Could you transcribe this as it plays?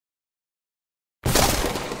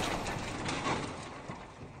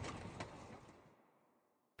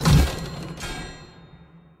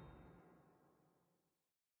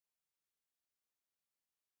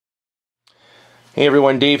Hey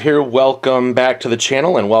everyone, Dave here. Welcome back to the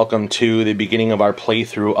channel and welcome to the beginning of our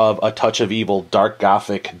playthrough of A Touch of Evil Dark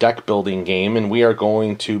Gothic deck building game, and we are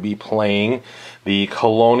going to be playing the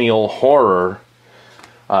Colonial Horror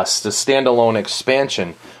the standalone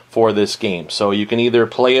expansion for this game. So you can either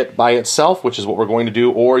play it by itself, which is what we're going to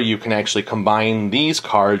do, or you can actually combine these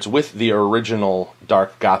cards with the original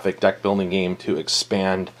Dark Gothic deck building game to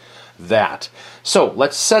expand that. So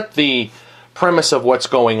let's set the premise of what's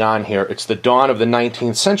going on here. It's the dawn of the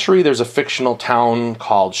 19th century. There's a fictional town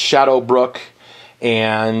called Shadowbrook,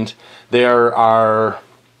 and there are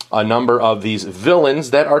a number of these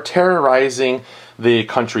villains that are terrorizing the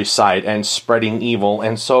countryside and spreading evil,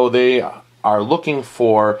 and so they are looking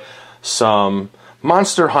for some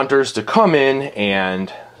monster hunters to come in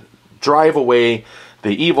and drive away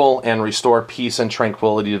the evil and restore peace and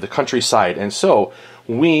tranquility to the countryside. And so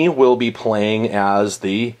we will be playing as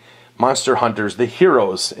the monster hunters, the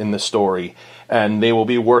heroes in the story, and they will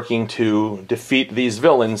be working to defeat these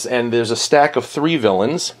villains. And there's a stack of 3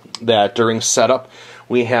 villains that during setup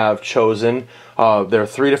we have chosen. There are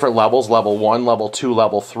 3 different levels: level 1, level 2,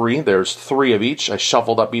 level 3. There's 3 of each. I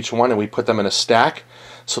shuffled up each one and we put them in a stack.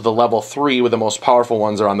 So the level 3 with the most powerful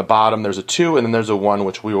ones are on the bottom. There's a 2 and then there's a 1,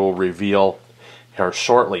 which we will reveal here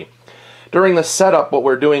shortly. During the setup, what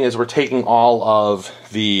we're doing is we're taking all of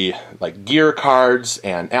the gear cards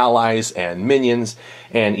and allies and minions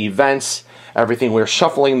and events, everything, we're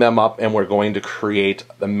shuffling them up and we're going to create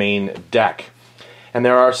the main deck. And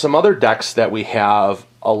there are some other decks that we have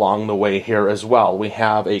along the way here as well. We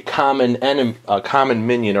have a common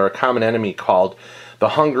minion or a common enemy called the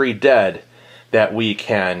Hungry Dead that we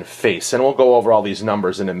can face. And we'll go over all these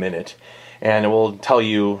numbers in a minute. And it will tell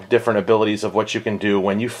you different abilities of what you can do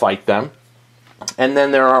when you fight them. And then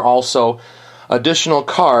there are also additional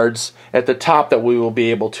cards at the top that we will be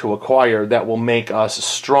able to acquire that will make us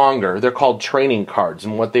stronger. They're called training cards,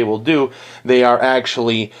 and what they will do, they are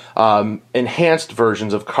actually enhanced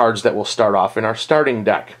versions of cards that will start off in our starting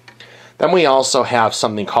deck. Then we also have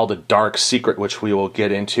something called a dark secret, which we will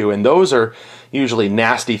get into, and those are usually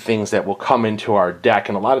nasty things that will come into our deck,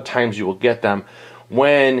 and a lot of times you will get them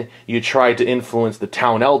when you try to influence the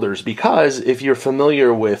town elders, because if you're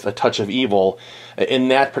familiar with A Touch of Evil, in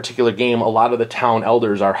that particular game, a lot of the town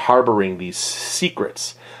elders are harboring these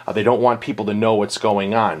secrets. They don't want people to know what's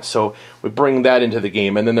going on. So we bring that into the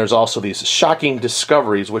game. And then there's also these shocking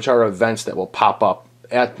discoveries, which are events that will pop up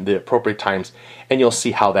at the appropriate times, and you'll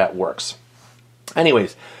see how that works.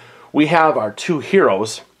 Anyways, we have our 2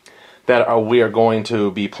 heroes that we are going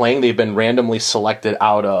to be playing. They've been randomly selected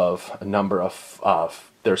out of a number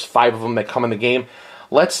of, there's 5 of them that come in the game.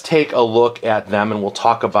 Let's take a look at them and we'll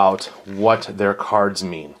talk about what their cards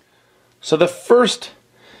mean. So the first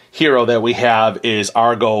hero that we have is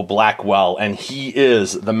Argo Blackwell, and he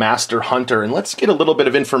is the Master Hunter. And let's get a little bit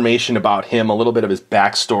of information about him, a little bit of his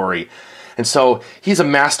backstory. And so he's a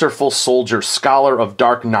masterful soldier, scholar of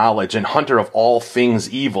dark knowledge, and hunter of all things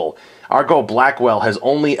evil. Argo Blackwell has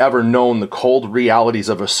only ever known the cold realities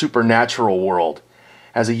of a supernatural world.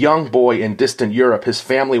 As a young boy in distant Europe, his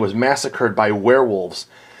family was massacred by werewolves.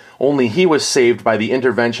 Only he was saved by the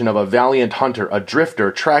intervention of a valiant hunter, a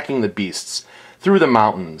drifter, tracking the beasts through the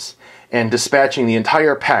mountains and dispatching the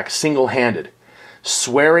entire pack single-handed.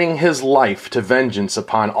 Swearing his life to vengeance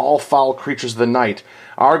upon all foul creatures of the night,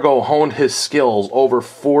 Argo honed his skills over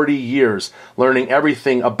 40 years, learning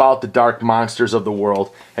everything about the dark monsters of the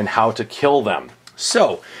world and how to kill them.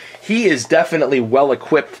 So, he is definitely well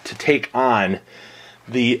equipped to take on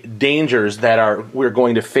the dangers that we're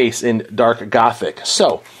going to face in Dark Gothic.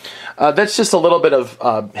 So, that's just a little bit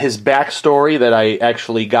of his backstory that I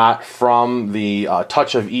actually got from the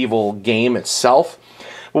Touch of Evil game itself.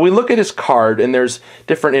 When we look at his card, and there's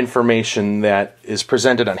different information that is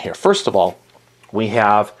presented on here. First of all, we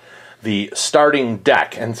have the starting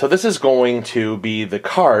deck, and so this is going to be the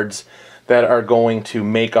cards that are going to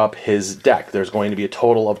make up his deck. There's going to be a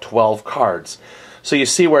total of 12 cards. So you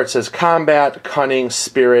see where it says Combat, Cunning,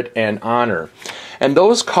 Spirit, and Honor. And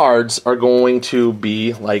those cards are going to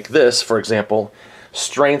be like this, for example,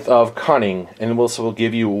 Strength of Cunning, and we'll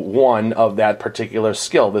give you 1 of that particular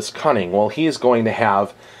skill, this Cunning. Well, he's going to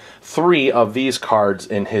have 3 of these cards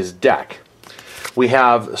in his deck. We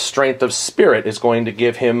have Strength of Spirit is going to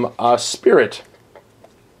give him a Spirit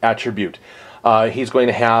attribute. He's going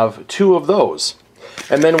to have 2 of those.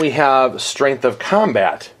 And then we have Strength of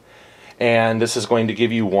Combat, and this is going to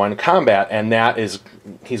give you 1 combat, and that is,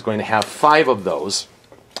 he's going to have 5 of those.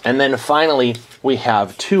 And then finally, we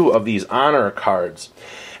have 2 of these honor cards.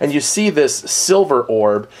 And you see this silver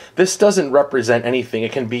orb. This doesn't represent anything.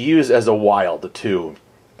 It can be used as a wild, too.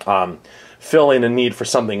 fill in a need for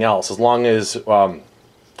something else, as long as, and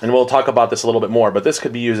we'll talk about this a little bit more, but this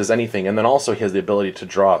could be used as anything. And then also he has the ability to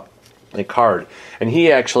draw a card. And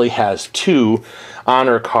he actually has 2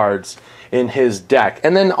 honor cards in his deck.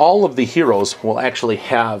 And then all of the heroes will actually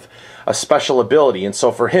have a special ability. And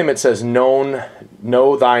so for him it says,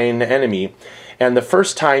 know thine enemy. And the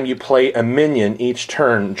first time you play a minion each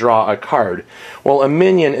turn, draw a card. Well, a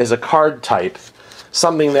minion is a card type,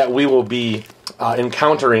 something that we will be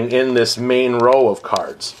encountering in this main row of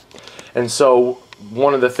cards. And so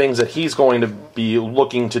one of the things that he's going to be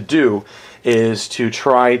looking to do is to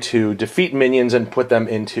try to defeat minions and put them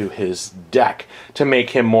into his deck to make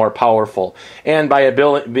him more powerful. And by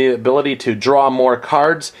the ability to draw more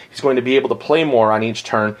cards, he's going to be able to play more on each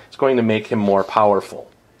turn. It's going to make him more powerful.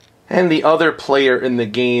 And the other player in the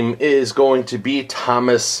game is going to be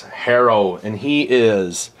Thomas Harrow, and he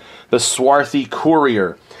is the swarthy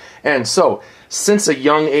courier. And so, since a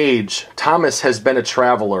young age, Thomas has been a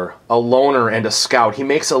traveler, a loner, and a scout. He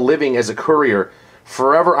makes a living as a courier,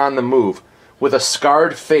 forever on the move. With a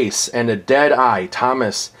scarred face and a dead eye,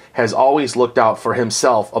 Thomas has always looked out for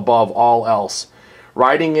himself above all else.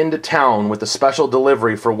 Riding into town with a special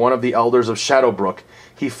delivery for one of the elders of Shadowbrook,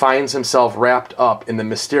 he finds himself wrapped up in the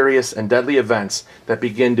mysterious and deadly events that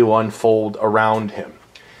begin to unfold around him.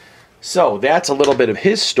 So that's a little bit of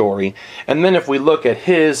his story. And then if we look at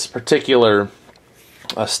his particular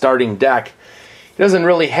starting deck, he doesn't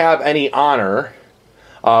really have any honor,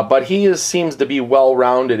 but he seems to be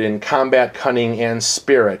well-rounded in combat, cunning, and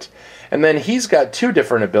spirit. And then he's got 2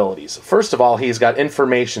 different abilities. First of all, he's got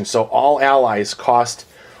information, so all allies cost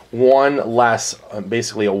 1 less,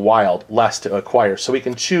 basically a wild, less to acquire. So we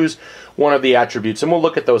can choose one of the attributes, and we'll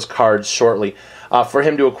look at those cards shortly, for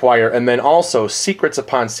him to acquire. And then also secrets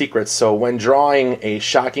upon secrets, so when drawing a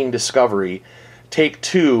shocking discovery, take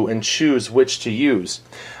 2 and choose which to use.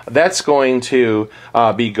 That's going to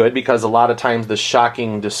be good, because a lot of times the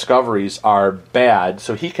shocking discoveries are bad,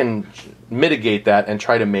 so he can mitigate that and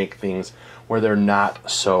try to make things where they're not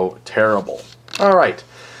so terrible. Alright,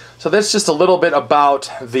 so that's just a little bit about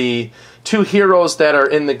the 2 heroes that are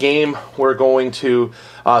in the game. We're going to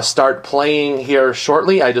start playing here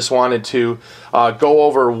shortly. I just wanted to go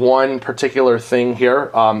over one particular thing here.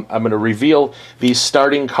 I'm going to reveal these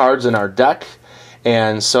starting cards in our deck.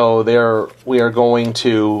 And so we are going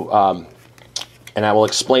to, and I will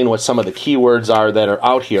explain what some of the keywords are that are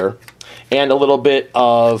out here, and a little bit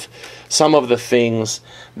of some of the things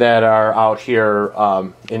that are out here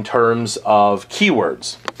in terms of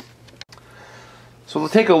keywords. So we'll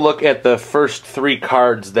take a look at the first 3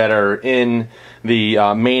 cards that are in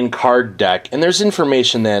the main card deck, and there's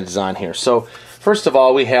information that is on here. So first of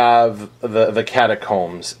all, we have the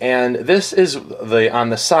catacombs, and this is on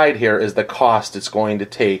the side here is the cost it's going to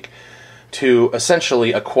take to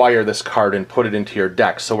essentially acquire this card and put it into your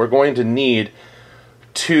deck. So we're going to need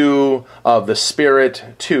 2 of the spirit,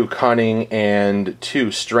 2 cunning, and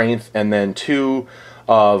 2 strength, and then 2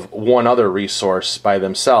 of one other resource by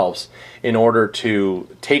themselves in order to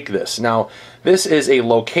take this. Now, this is a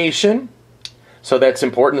location, so that's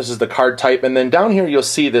important. This is the card type. And then down here you'll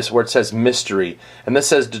see this where it says mystery. And this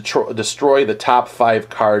says destroy the top 5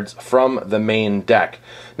 cards from the main deck.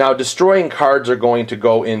 Now, destroying cards are going to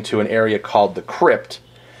go into an area called the crypt.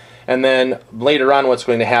 And then later on what's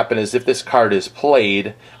going to happen is if this card is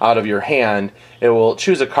played out of your hand, it will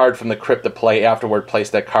choose a card from the crypt to play. Afterward, place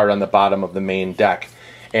that card on the bottom of the main deck.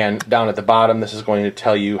 And down at the bottom, this is going to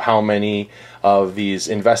tell you how many of these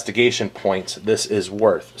investigation points this is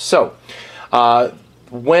worth. So,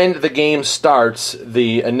 when the game starts,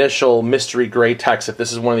 the initial mystery gray text, if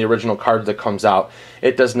this is one of the original cards that comes out,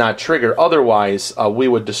 it does not trigger. Otherwise, we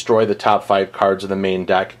would destroy the top 5 cards of the main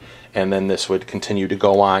deck, and then this would continue to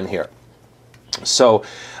go on here. So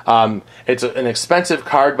it's an expensive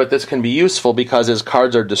card, but this can be useful because as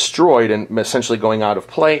cards are destroyed and essentially going out of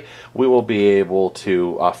play, we will be able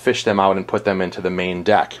to fish them out and put them into the main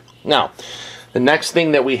deck. Now, the next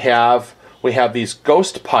thing that we have these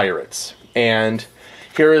ghost pirates. And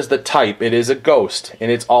here is the type. It is a ghost, and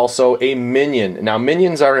it's also a minion. Now,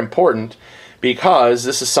 minions are important because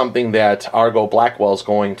this is something that Argo Blackwell is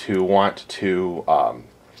going to want to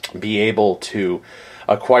be able to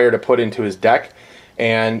acquire to put into his deck.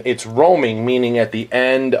 And it's roaming, meaning at the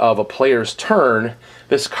end of a player's turn,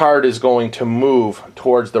 this card is going to move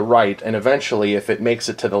towards the right, and eventually, if it makes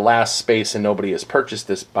it to the last space and nobody has purchased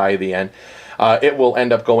this by the end, it will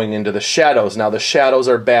end up going into the shadows. Now, the shadows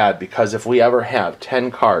are bad because if we ever have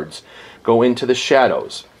 10 cards go into the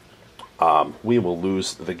shadows, we will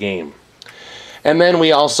lose the game. And then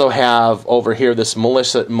we also have over here this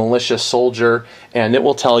militia soldier, and it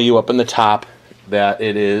will tell you up in the top that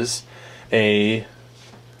it is a,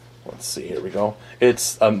 let's see, here we go.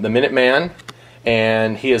 It's the Minuteman,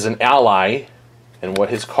 and he is an ally, and what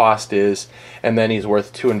his cost is, and then he's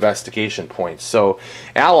worth 2 investigation points. So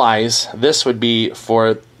allies, this would be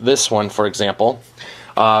for this one, for example,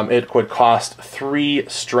 it would cost 3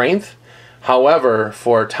 strength. However,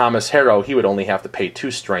 for Thomas Harrow, he would only have to pay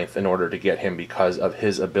 2 strength in order to get him because of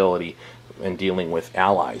his ability in dealing with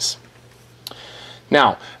allies.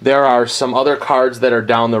 Now, there are some other cards that are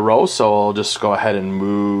down the row, so I'll just go ahead and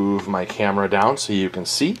move my camera down so you can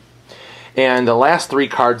see. And the last 3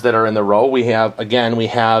 cards that are in the row, we have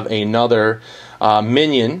another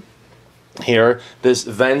minion here, this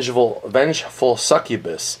vengeful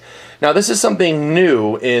succubus. Now, this is something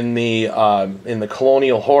new in the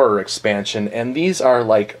Colonial Horror expansion, and these are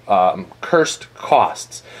like cursed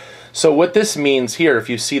costs. So what this means here, if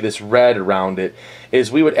you see this red around it, is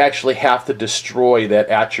we would actually have to destroy that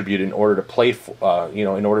attribute in order to play,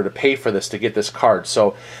 in order to pay for this to get this card.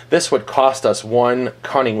 So this would cost us 1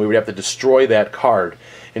 cunning. We would have to destroy that card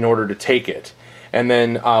in order to take it. And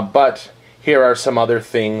then, but here are some other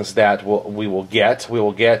things that we will get. We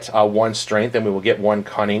will get 1 strength, and we will get 1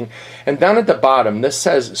 cunning. And down at the bottom, this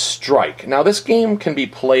says strike. Now, this game can be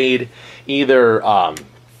played either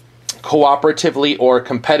cooperatively or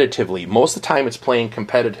competitively. Most of the time, it's playing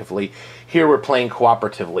competitively. Here we're playing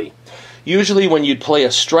cooperatively. Usually when you play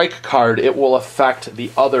a strike card, it will affect the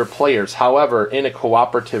other players. However, in a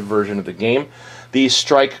cooperative version of the game, these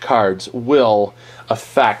strike cards will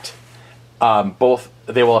affect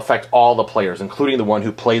they will affect all the players, including the one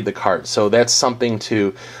who played the card. So that's something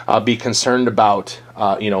to be concerned about,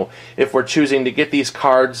 if we're choosing to get these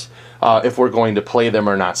cards, if we're going to play them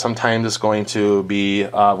or not. Sometimes it's going to be,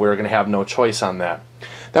 we're going to have no choice on that.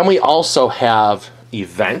 Then we also have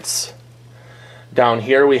events. Down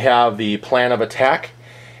here we have the plan of attack,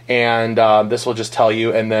 and this will just tell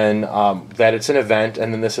you, and then that it's an event,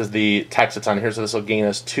 and then this is the text that's on here, so this will gain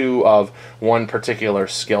us 2 of 1 particular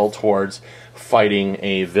skill towards fighting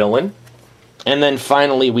a villain. And then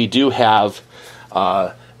finally we do have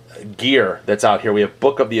gear that's out here. We have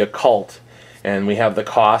Book of the Occult, and we have the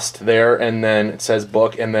cost there, and then it says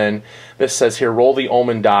book, and then this says here, roll the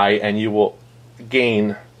omen die, and you will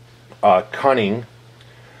gain cunning,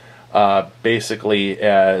 basically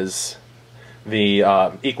as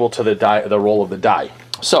the equal to the die, the roll of the die.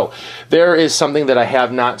 So there is something that I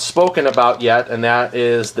have not spoken about yet, and that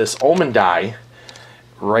is this omen die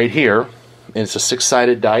right here. It's a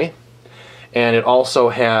 6-sided die, and it also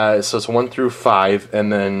has, so it's 1 through 5,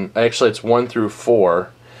 and then actually it's 1 through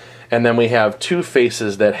 4, and then we have 2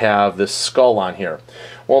 faces that have this skull on here.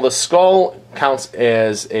 Well, the skull counts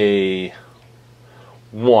as a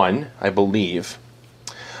 1, I believe.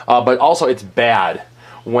 But also it's bad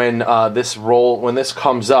when this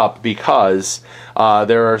comes up, because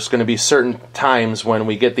there's going to be certain times when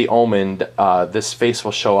we get the omen, this face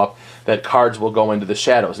will show up, that cards will go into the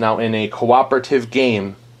shadows. Now, in a cooperative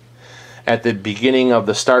game, at the beginning of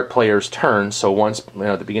the start player's turn, so once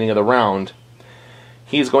at the beginning of the round,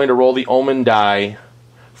 he's going to roll the omen die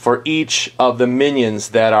for each of the minions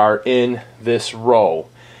that are in this row.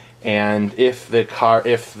 And if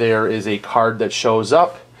there is a card that shows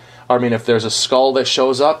up, if there's a skull that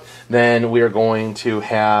shows up, then we are going to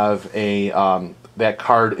have that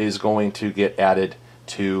card is going to get added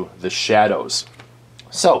to the shadows.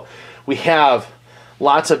 So we have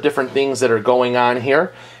lots of different things that are going on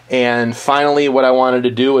here. And finally, what I wanted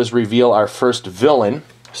to do is reveal our first villain.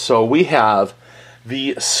 So we have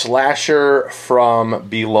the Slasher from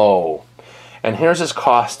Below. And here's his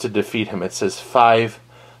cost to defeat him. It says 5+.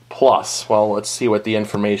 Well, let's see what the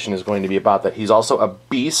information is going to be about that. He's also a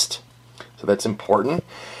beast, so that's important.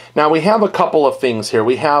 Now, we have a couple of things here.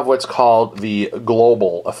 We have what's called the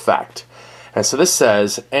global effect. And so this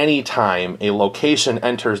says, anytime a location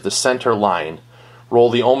enters the center line, roll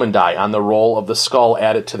the omen die. On the roll of the skull,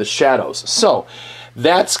 add it to the shadows. So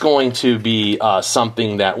that's going to be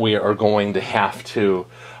something that we are going to have to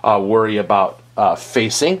worry about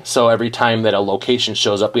facing. So every time that a location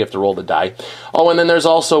shows up, we have to roll the die. Oh, and then there's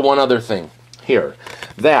also one other thing here.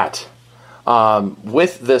 That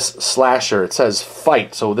with this slasher, it says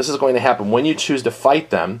fight. So this is going to happen when you choose to fight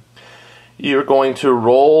them. You're going to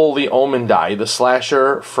roll the omen die. The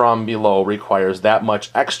Slasher from Below requires that much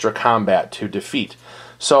extra combat to defeat.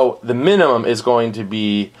 So the minimum is going to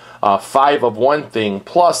be 5 of one thing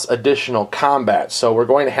plus additional combat. So we're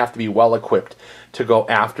going to have to be well equipped to go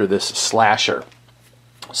after this Slasher.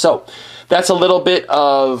 So that's a little bit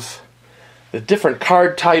of the different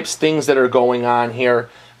card types, things that are going on here.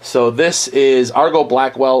 So this is Argo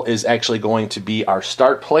Blackwell is actually going to be our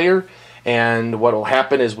start player, And what will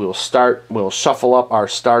happen is we'll shuffle up our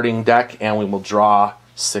starting deck and we will draw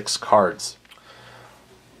 6 cards.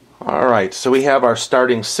 Alright, so we have our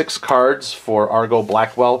starting 6 cards for Argo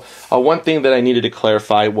Blackwell. One thing that I needed to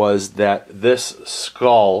clarify was that this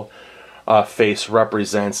skull face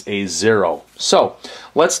represents a 0. So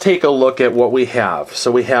let's take a look at what we have.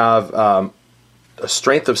 So we have a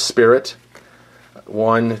strength of spirit,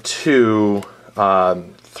 1, 2,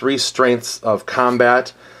 3 strengths of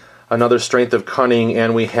combat, another strength of cunning,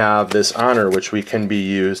 and we have this honor, which we can be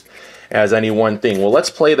used as any one thing. Well, let's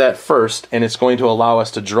play that first, and it's going to allow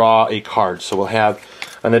us to draw a card. So we'll have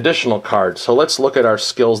an additional card. So let's look at our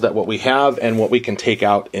skills, that what we have and what we can take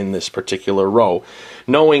out in this particular row,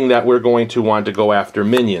 knowing that we're going to want to go after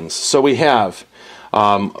minions. So we have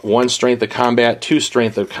 1 strength of combat, 2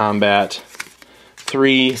 strength of combat,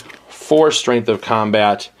 3, 4 strength of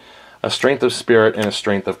combat, a strength of spirit, and a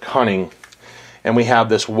strength of cunning. And we have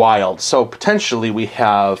this wild. So potentially we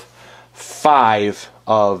have 5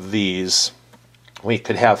 of these. We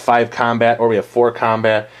could have 5 combat, or we have 4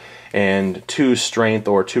 combat and 2 strength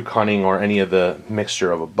or 2 cunning, or any of the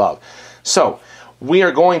mixture of above. So we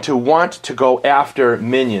are going to want to go after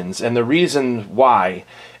minions, and the reason why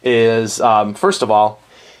is, first of all,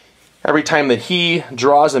 every time that he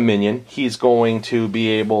draws a minion, he's going to be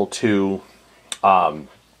able to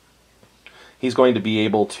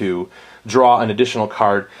draw an additional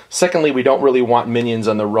card. Secondly, we don't really want minions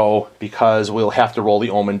on the row because we'll have to roll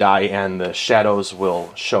the omen die and the shadows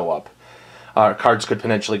will show up. Our cards could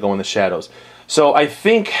potentially go in the shadows. So I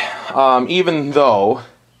think, even though,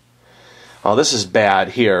 oh, this is bad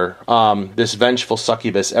here, this vengeful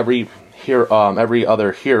succubus, every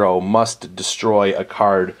other hero must destroy a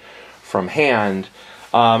card from hand.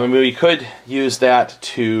 I mean, we could use that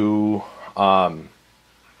to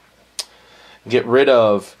get rid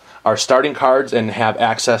of our starting cards and have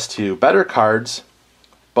access to better cards,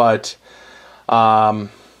 but I'm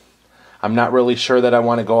not really sure that I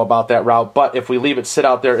want to go about that route. But if we leave it sit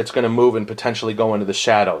out there, it's going to move and potentially go into the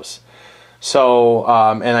shadows. So,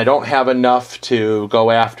 and I don't have enough to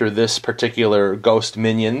go after this particular ghost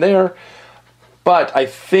minion there, but I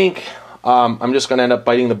think I'm just going to end up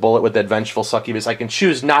biting the bullet with that vengeful succubus. I can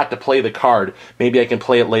choose not to play the card. Maybe I can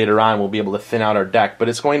play it later on. We'll be able to thin out our deck, but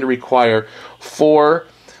it's going to require 4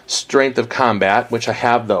 strength of combat, which I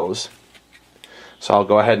have those. So I'll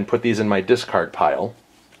go ahead and put these in my discard pile,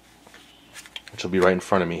 which will be right in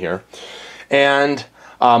front of me here. And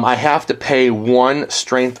I have to pay 1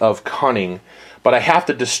 strength of cunning, but I have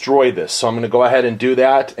to destroy this. So I'm going to go ahead and do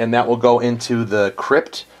that, and that will go into the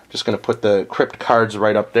crypt. I'm just going to put the crypt cards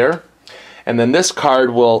right up there. And then this card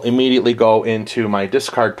will immediately go into my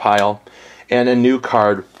discard pile, and a new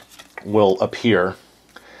card will appear.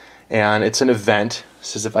 And it's an event. It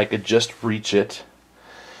says if I could just reach it.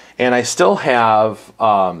 And I still have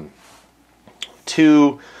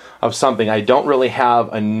 2 of something. I don't really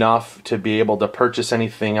have enough to be able to purchase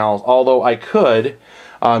anything else, although I could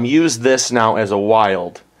use this now as a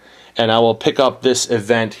wild. And I will pick up this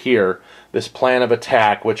event here, this plan of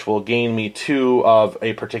attack, which will gain me 2 of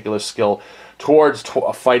a particular skill towards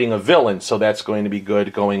fighting a villain. So that's going to be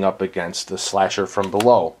good going up against the slasher from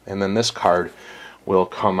below. And then this card will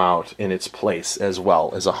come out in its place as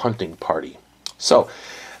well as a hunting party. So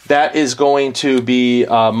that is going to be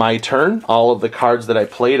my turn. All of the cards that I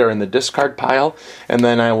played are in the discard pile, and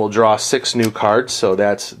then I will draw 6 new cards. So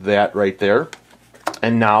that's that right there.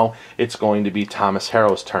 And now it's going to be Thomas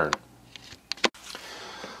Harrow's turn.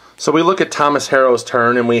 So we look at Thomas Harrow's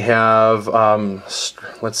turn, and we have,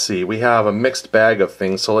 let's see, we have a mixed bag of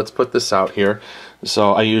things. So let's put this out here.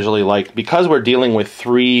 So I usually like, because we're dealing with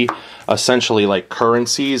 3 essentially like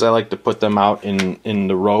currencies, I like to put them out in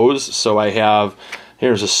the rows. So I have,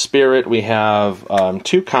 here's a spirit, we have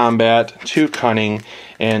 2 combat, 2 cunning,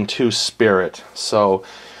 and 2 spirit. So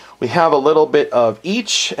we have a little bit of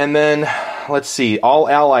each, and then let's see, all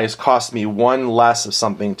allies cost me 1 less of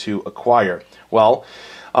something to acquire. Well,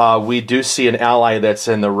 we do see an ally that's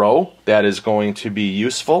in the row that is going to be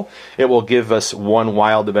useful. It will give us 1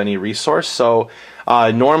 wild of any resource. So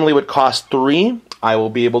normally would cost 3. I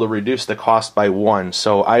will be able to reduce the cost by 1.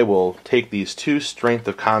 So I will take these 2 strength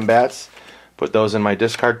of combats, put those in my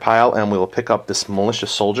discard pile, and we will pick up this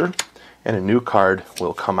malicious soldier, and a new card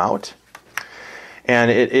will come out.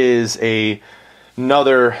 And it is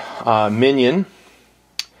another minion.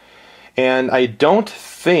 And I don't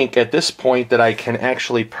think at this point that I can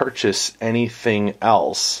actually purchase anything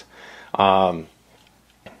else. I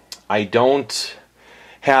don't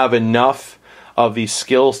have enough of these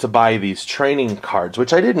skills to buy these training cards,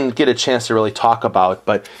 which I didn't get a chance to really talk about,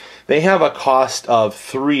 but they have a cost of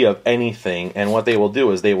 3 of anything, and what they will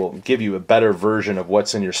do is they will give you a better version of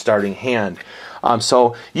what's in your starting hand.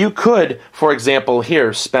 So you could, for example,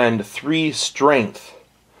 here spend 3 strength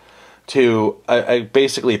to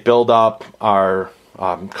basically build up our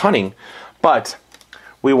cunning, but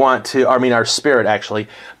we want to, I mean our spirit actually,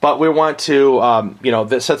 but we want to, you know,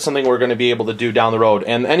 that's something we're going to be able to do down the road.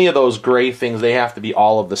 And any of those gray things, they have to be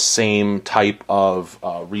all of the same type of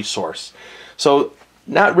resource. So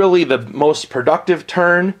not really the most productive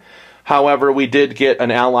turn. However, we did get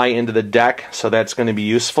an ally into the deck, so that's going to be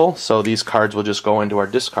useful. So these cards will just go into our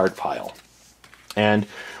discard pile. And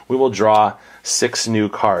we will draw 6 new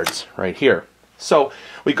cards right here. So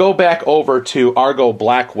we go back over to Argo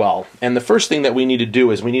Blackwell, and the first thing that we need to do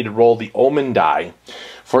is we need to roll the Omen die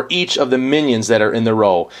for each of the minions that are in the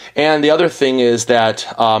row. And the other thing is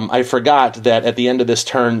that I forgot that at the end of this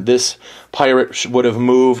turn, this pirate would have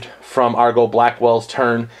moved from Argo Blackwell's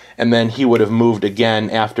turn, and then he would have moved again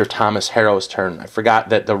after Thomas Harrow's turn. I forgot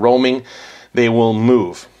that the roaming, they will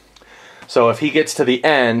move. So if he gets to the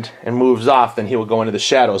end and moves off, then he will go into the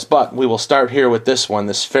shadows. But we will start here with this one,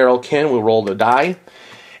 this Feral Kin. We'll roll the die,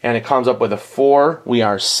 and it comes up with a 4. We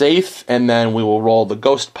are safe, and then we will roll the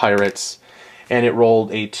Ghost Pirates, and it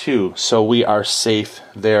rolled a 2. So we are safe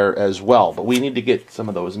there as well. But we need to get some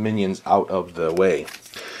of those minions out of the way.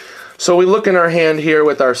 So we look in our hand here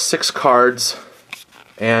with our 6 cards,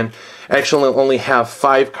 and actually only have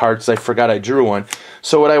 5 cards. I forgot I drew one.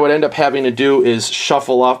 So what I would end up having to do is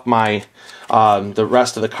shuffle up my the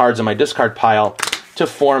rest of the cards in my discard pile to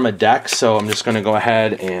form a deck. So I'm just going to go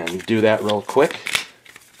ahead and do that real quick.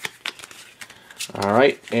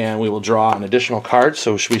 Alright, and we will draw an additional card.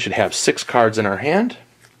 So we should have 6 cards in our hand,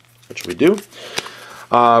 which we do.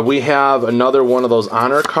 We have another one of those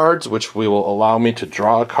honor cards, which will allow me to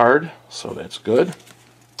draw a card. So that's good.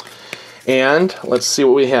 And let's see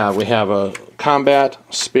what we have. We have a combat,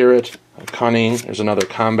 spirit, a cunning. There's another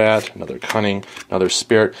combat, another cunning, another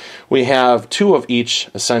spirit. We have 2 of each,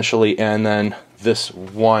 essentially, and then this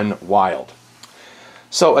one wild.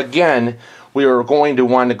 So again, we are going to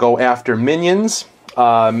want to go after minions,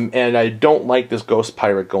 and I don't like this ghost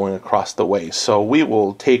pirate going across the way. So we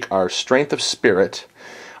will take our strength of spirit.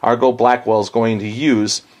 Argo Blackwell is going to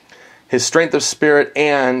use his strength of spirit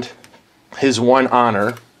and his 1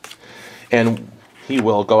 honor, and he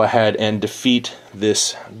will go ahead and defeat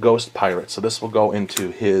this ghost pirate. So this will go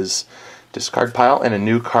into his discard pile, and a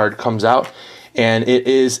new card comes out, and it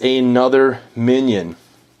is another minion,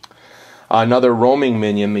 another roaming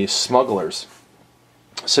minion, these smugglers.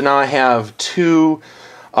 So now I have 2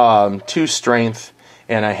 strength,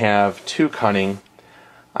 and I have 2 cunning.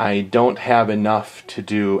 I don't have enough to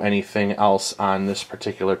do anything else on this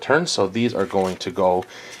particular turn, so these are going to go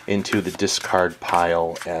into the discard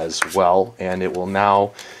pile as well, and it will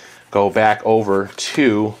now go back over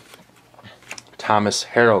to Thomas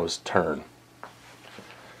Harrow's turn.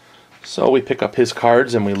 So we pick up his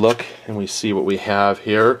cards and we look and we see what we have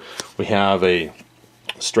here. We have a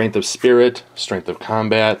strength of spirit, strength of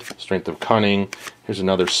combat, strength of cunning. Here's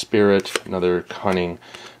another spirit, another cunning,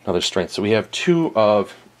 another strength. So we have 2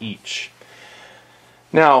 of each.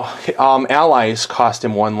 Now, allies cost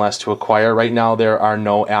him 1 less to acquire. Right now there are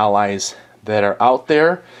no allies that are out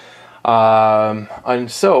there.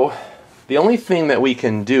 And so the only thing that we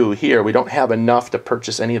can do here, we don't have enough to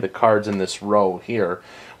purchase any of the cards in this row here.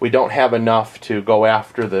 We don't have enough to go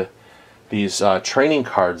after these training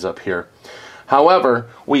cards up here. However,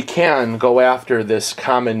 we can go after this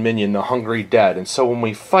common minion, the Hungry Dead. And so when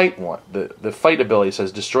we fight one, the fight ability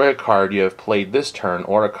says destroy a card you have played this turn,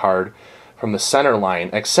 or a card from the center line,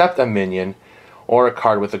 except a minion or a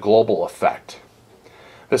card with a global effect.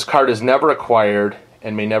 This card is never acquired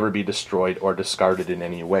and may never be destroyed or discarded in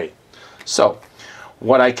any way. So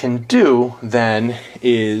what I can do then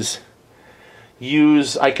is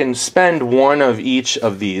I can spend 1 of each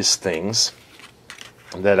of these things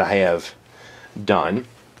that I have done,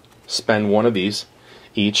 spend 1 of these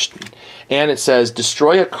each, and it says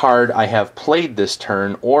destroy a card I have played this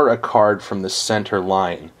turn or a card from the center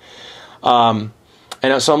line. And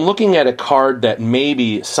so I'm looking at a card that may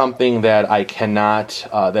be something that I cannot,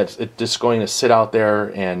 that's just going to sit out there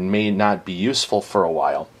and may not be useful for a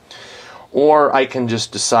while. Or I can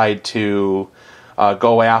just decide to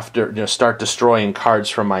go after, start destroying cards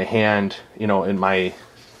from my hand, in my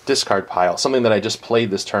discard pile. Something that I just played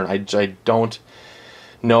this turn. I don't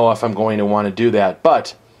know if I'm going to want to do that,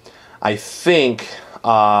 but I think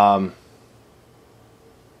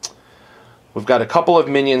we've got a couple of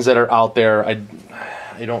minions that are out there.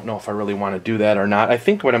 I don't know if I really want to do that or not. I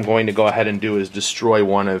think what I'm going to go ahead and do is destroy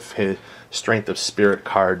one of his Strength of Spirit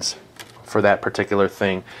cards for that particular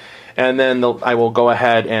thing. And then I will go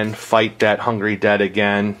ahead and fight that Hungry Dead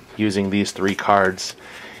again using these 3 cards.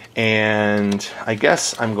 And I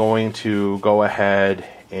guess I'm going to go ahead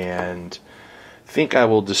and think I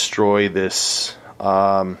will destroy this.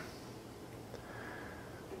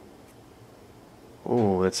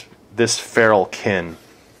 It's this Feral Kin.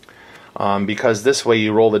 Because this way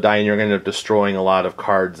you roll the die and you're going to end up destroying a lot of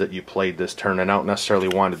cards that you played this turn, and I don't necessarily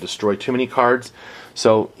want to destroy too many cards.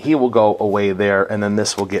 So he will go away there, and then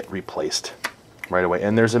this will get replaced right away.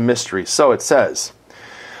 And there's a mystery. So it says,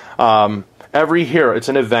 every hero, it's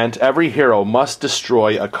an event, every hero must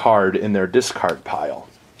destroy a card in their discard pile.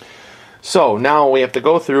 So now we have to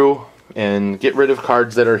go through and get rid of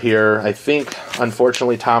cards that are here. I think,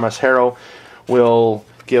 unfortunately, Thomas Harrow will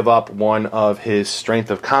give up one of his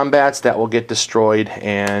Strength of Combats. That will get destroyed.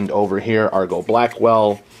 And over here, Argo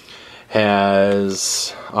Blackwell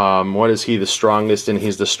has, what is he the strongest in?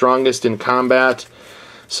 He's the strongest in combat.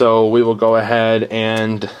 So we will go ahead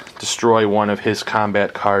and destroy one of his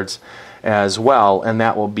combat cards as well. And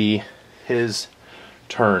that will be his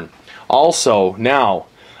turn. Also, now,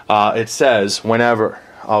 it says whenever...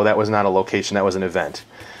 Oh, that was not a location. That was an event.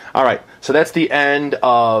 All right, so that's the end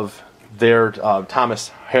of their Thomas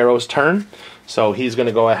Harrow's turn. So he's going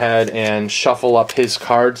to go ahead and shuffle up his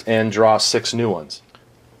cards and draw 6 new ones.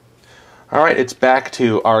 Alright, it's back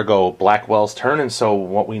to Argo Blackwell's turn, and so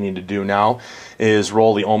what we need to do now is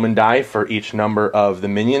roll the Omen die for each number of the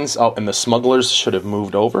minions. Oh, and the smugglers should have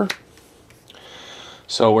moved over.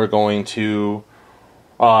 So we're going to...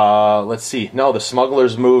 let's see. No, the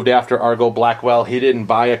smugglers moved after Argo Blackwell. He didn't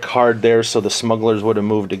buy a card there, so the smugglers would have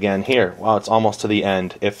moved again here. Well, it's almost to the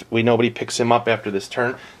end. If nobody picks him up after this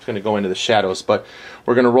turn, it's going to go into the shadows. But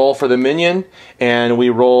we're going to roll for the minion, and we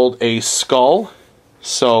rolled a skull.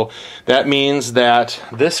 So that means that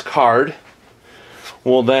this card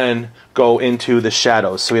will then go into the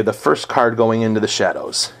shadows. So we have the first card going into the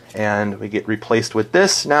shadows. And we get replaced with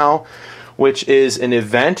this now, which is an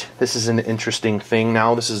event. This is an interesting thing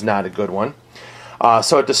now. This is not a good one.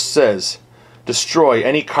 So it just says, destroy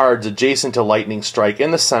any cards adjacent to Lightning Strike in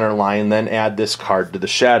the center line, then add this card to the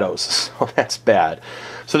shadows. So that's bad.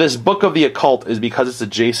 So this Book of the Occult, is because it's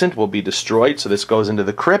adjacent, will be destroyed. So this goes into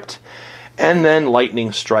the crypt. And then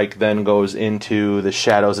Lightning Strike then goes into the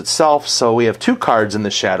shadows itself. So we have 2 cards in the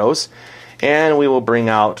shadows. And we will bring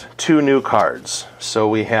out 2 new cards. So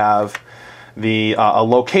we have the a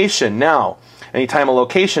location. Now, anytime a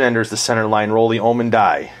location enters the center line, roll the Omen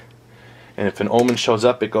die. And if an Omen shows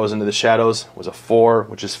up, it goes into the shadows. It was a 4,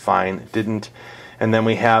 which is fine. It didn't. And then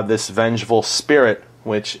we have this Vengeful Spirit,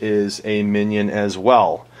 which is a minion as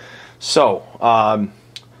well. So,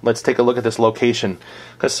 let's take a look at this location,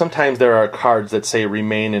 because sometimes there are cards that say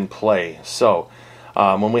remain in play. So,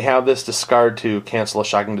 when we have this, discard to cancel a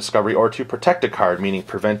shocking discovery or to protect a card, meaning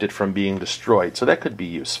prevent it from being destroyed. So that could be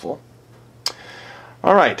useful.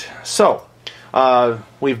 Alright, so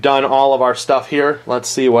we've done all of our stuff here. Let's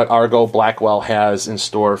see what Argo Blackwell has in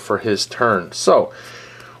store for his turn. So,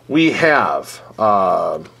 we have,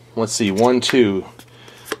 let's see, 1, 2,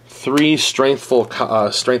 3 strength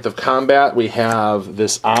of combat. We have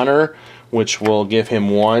this honor, which will give him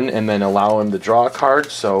 1 and then allow him to draw a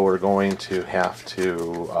card. So we're going to have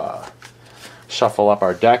to shuffle up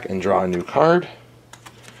our deck and draw a new card,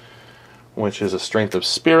 which is a Strength of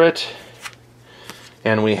Spirit.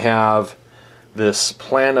 And we have this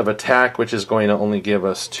Plan of Attack, which is going to only give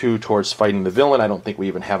us 2 towards fighting the villain. I don't think we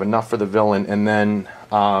even have enough for the villain. And then,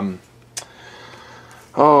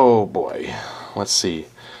 oh boy, let's see.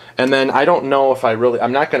 And then I don't know if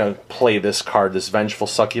I'm not going to play this card, this Vengeful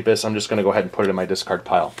Succubus. I'm just going to go ahead and put it in my discard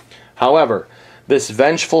pile. However, this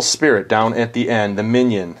Vengeful Spirit down at the end, the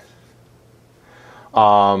minion,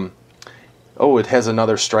 oh, it has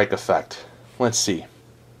another strike effect. Let's see.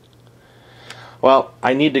 Well,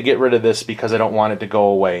 I need to get rid of this because I don't want it to go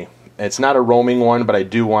away. It's not a roaming one, but I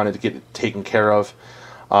do want it to get taken care of.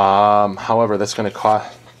 However, that's going to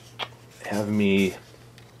have me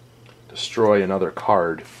destroy another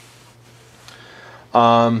card.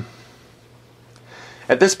 At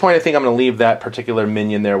this point, I think I'm going to leave that particular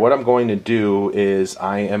minion there. What I'm going to do is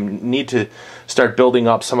need to start building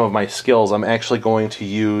up some of my skills. I'm actually going to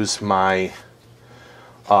use my...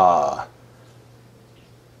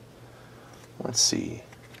 let's see.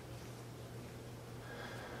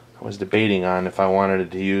 I was debating on if I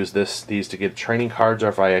wanted to use these to get training cards or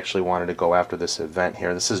if I actually wanted to go after this event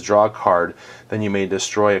here. This is draw a card, then you may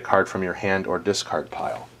destroy a card from your hand or discard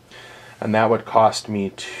pile. And that would cost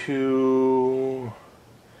me 2...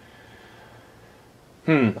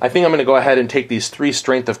 I think I'm going to go ahead and take these 3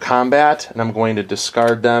 strength of combat, and I'm going to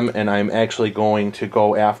discard them, and I'm actually going to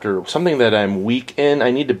go after something that I'm weak in. I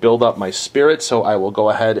need to build up my spirit, so I will go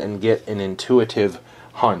ahead and get an intuitive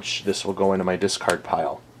hunch. This will go into my discard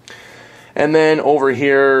pile. And then over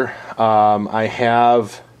here, I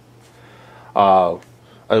have a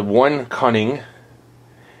 1 cunning.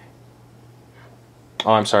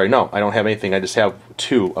 Oh, I'm sorry, no, I don't have anything. I just have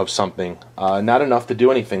 2 of something. Not enough to do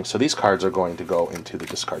anything, so these cards are going to go into the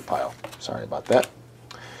discard pile. Sorry about that.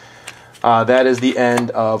 That is the end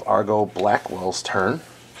of Argo Blackwell's turn.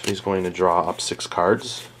 So he's going to draw up 6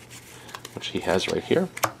 cards, which he has right here.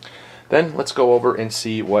 Then let's go over and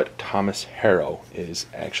see what Thomas Harrow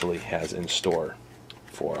actually has in store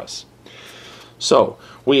for us. So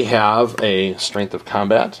we have a strength of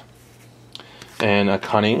combat, and a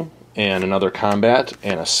cunning, and another combat,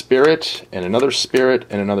 and a spirit, and another spirit,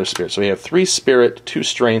 and another spirit. So we have 3 spirit, 2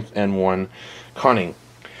 strength, and 1 cunning.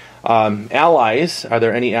 Allies, are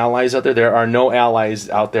there any allies out there? There are no allies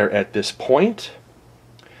out there at this point.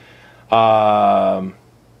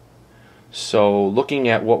 So looking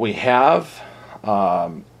at what we have,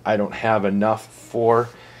 I don't have enough for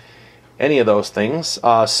any of those things.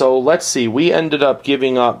 So let's see, we ended up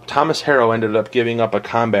giving up, Thomas Harrow ended up giving up a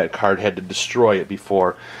combat card, had to destroy it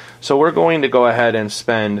before. So we're going to go ahead and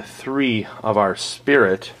spend 3 of our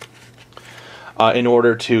spirit in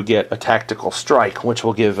order to get a tactical strike, which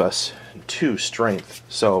will give us 2 strength.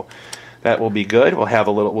 So that will be good.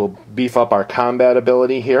 We'll beef up our combat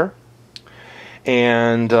ability here.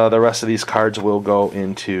 And the rest of these cards will go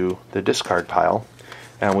into the discard pile.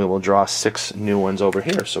 And we will draw 6 new ones over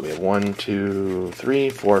here. So we have 1, 2, 3,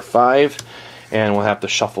 4, 5. And we'll have to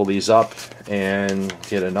shuffle these up and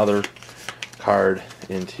get another card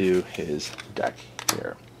into his deck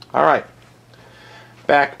here. Alright,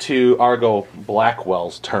 back to Argo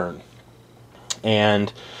Blackwell's turn.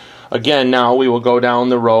 And again, now we will go down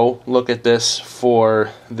the row, look at this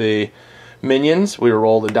for the minions. We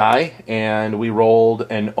rolled a die, and we rolled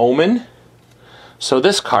an omen. So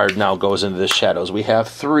this card now goes into the shadows. We have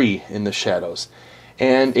 3 in the shadows,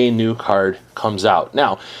 and a new card comes out.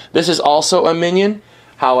 Now, this is also a minion.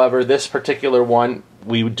 However, this particular one,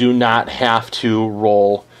 we do not have to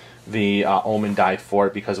roll the omen die for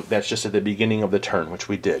it, because that's just at the beginning of the turn, which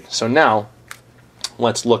we did. So now,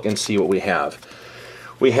 let's look and see what we have.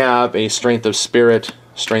 We have a strength of spirit,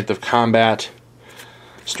 strength of combat,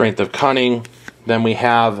 strength of cunning. Then we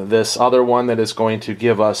have this other one that is going to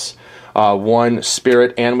give us 1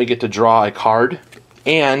 spirit, and we get to draw a card.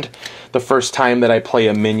 And the first time that I play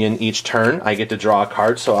a minion each turn, I get to draw a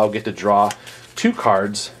card, so I'll get to draw 2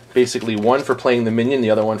 cards, basically 1 for playing the minion, the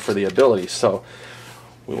other one for the ability. So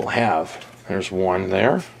we will have, there's 1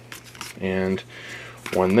 there, and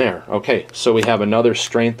 1 there. Okay, so we have another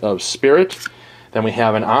strength of spirit, then we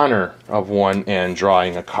have an honor of 1 and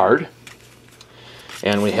drawing a card,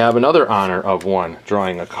 and we have another honor of 1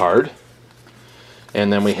 drawing a card,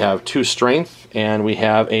 and then we have 2 strength, and we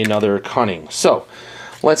have another cunning. So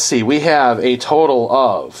let's see, we have a total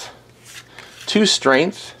of 2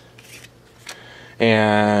 strength,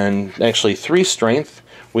 and actually 3 strength.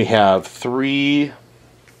 We have 3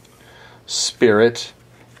 spirit,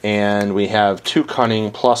 and we have 2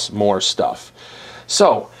 cunning plus more stuff.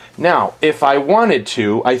 So now, if I wanted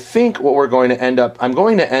to, I think what we're going to end up, I'm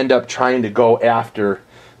going to end up trying to go after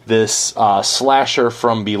this slasher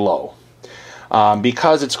from below,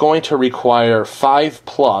 because it's going to require 5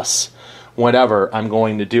 plus whatever I'm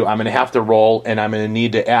going to do. I'm going to have to roll, and I'm going to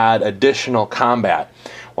need to add additional combat.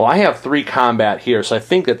 Well, I have 3 combat here, so I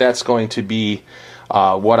think that that's going to be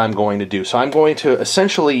what I'm going to do. So I'm going to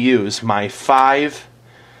essentially use my 5,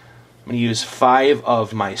 I'm going to use 5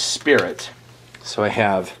 of my spirit. So I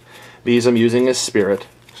have these I'm using as spirit,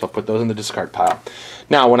 so I'll put those in the discard pile.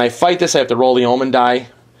 Now, when I fight this, I have to roll the omen die,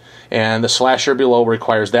 and the slasher below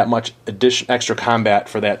requires that much extra combat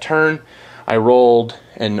for that turn. I rolled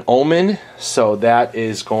an omen, so that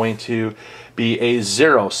is going to be a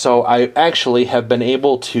 0. So I actually have been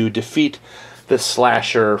able to defeat the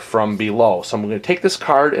slasher from below. So I'm going to take this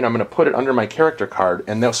card and I'm going to put it under my character card,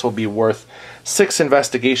 and this will be worth 6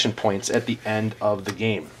 investigation points at the end of the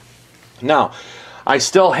game. Now, I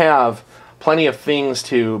still have plenty of things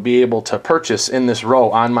to be able to purchase in this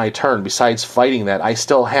row on my turn. Besides fighting that, I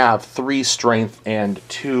still have 3 strength and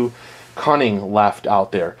 2 cunning left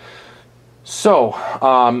out there. So,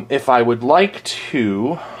 if I would like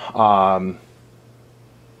to,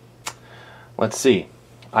 let's see,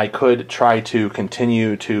 I could try to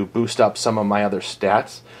continue to boost up some of my other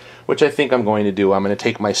stats, which I think I'm going to do. I'm going to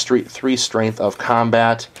take my 3 strength of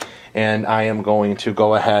combat, and I am going to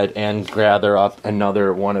go ahead and gather up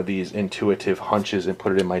another one of these intuitive hunches and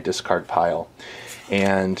put it in my discard pile.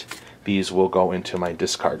 And these will go into my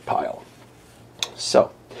discard pile.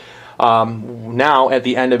 So, now at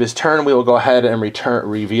the end of his turn, we will go ahead and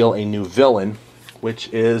reveal a new villain, which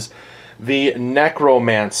is the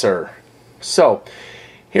Necromancer. So,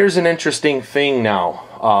 here's an interesting thing now.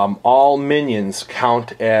 All minions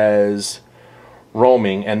count as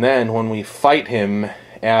roaming, and then when we fight him,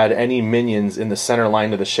 add any minions in the center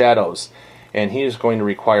line of the shadows, and he is going to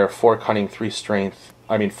require 4 cunning, 3 strength.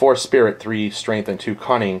 4 spirit, 3 strength, and 2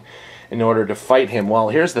 cunning in order to fight him. Well,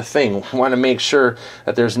 here's the thing. We want to make sure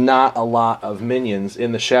that there's not a lot of minions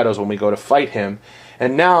in the shadows when we go to fight him.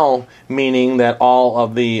 And now, meaning that all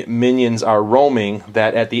of the minions are roaming,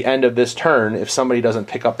 that at the end of this turn, if somebody doesn't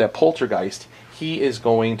pick up that poltergeist, he is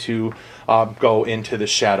going to go into the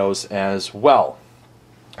shadows as well.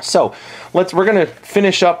 So, we're going to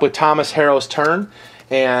finish up with Thomas Harrow's turn,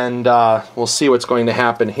 and we'll see what's going to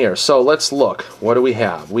happen here. So let's look. What do we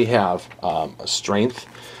have? We have a strength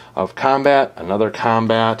of combat, another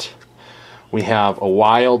combat. We have a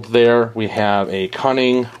wild there. We have a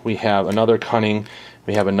cunning. We have another cunning.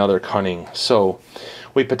 We have another cunning. So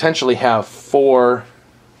we potentially have 4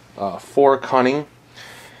 cunning.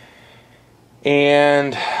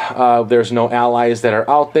 And there's no allies that are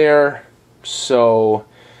out there. So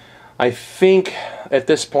I think at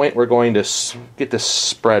this point we're going to get this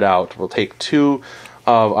spread out. We'll take 2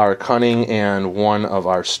 of our cunning and 1 of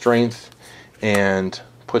our strength and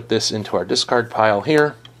put this into our discard pile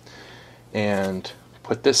here and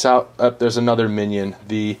put this out. There's another minion,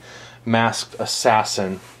 the Masked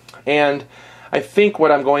Assassin. And I think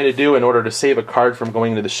what I'm going to do in order to save a card from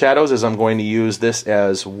going into the shadows is I'm going to use this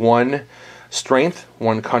as 1 strength,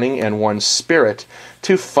 1 cunning, and 1 spirit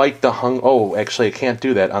to fight the Oh, actually I can't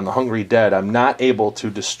do that. On the Hungry Dead, I'm not able to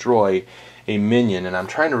destroy a minion, and I'm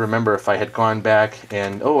trying to remember if I had gone back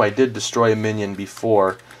and, I did destroy a minion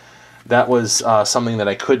before. That was something that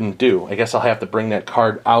I couldn't do. I guess I'll have to bring that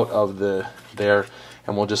card out of there,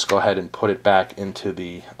 and we'll just go ahead and put it back into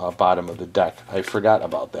the bottom of the deck. I forgot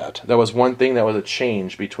about that. That was one thing that was a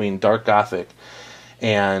change between Dark Gothic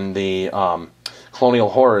and the Colonial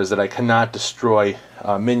Horror, is that I cannot destroy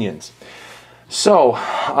minions. So,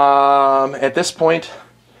 at this point,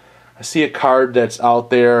 I see a card that's out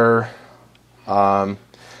there. I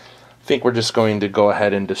think we're just going to go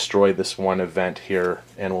ahead and destroy this one event here,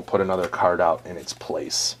 and we'll put another card out in its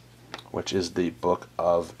place, which is the Book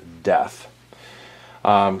of Death.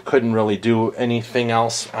 Couldn't really do anything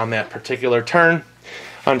else on that particular turn.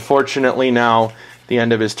 Unfortunately, now, at the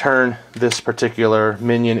end of his turn, this particular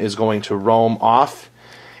minion is going to roam off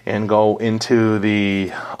and go into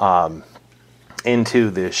the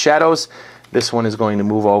shadows. This one is going to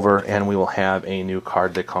move over, and we will have a new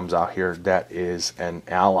card that comes out here that is an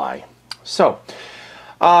ally. So,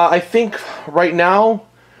 I think right now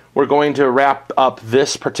we're going to wrap up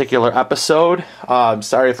this particular episode.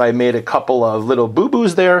 Sorry if I made a couple of little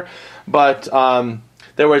boo-boos there, but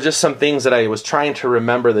there were just some things that I was trying to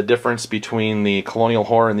remember the difference between the Colonial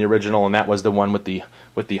Horror and the original, and that was the one with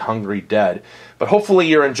the Hungry Dead. But hopefully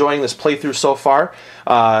you're enjoying this playthrough so far.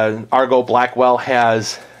 Argo Blackwell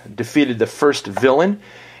has defeated the first villain,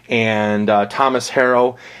 and Thomas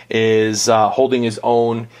Harrow is holding his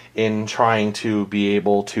own in trying to be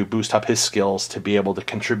able to boost up his skills to be able to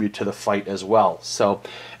contribute to the fight as well. So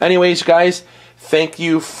anyways, guys, thank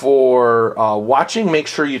you for watching. Make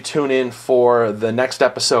sure you tune in for the next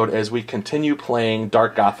episode as we continue playing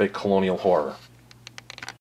Dark Gothic Colonial Horror.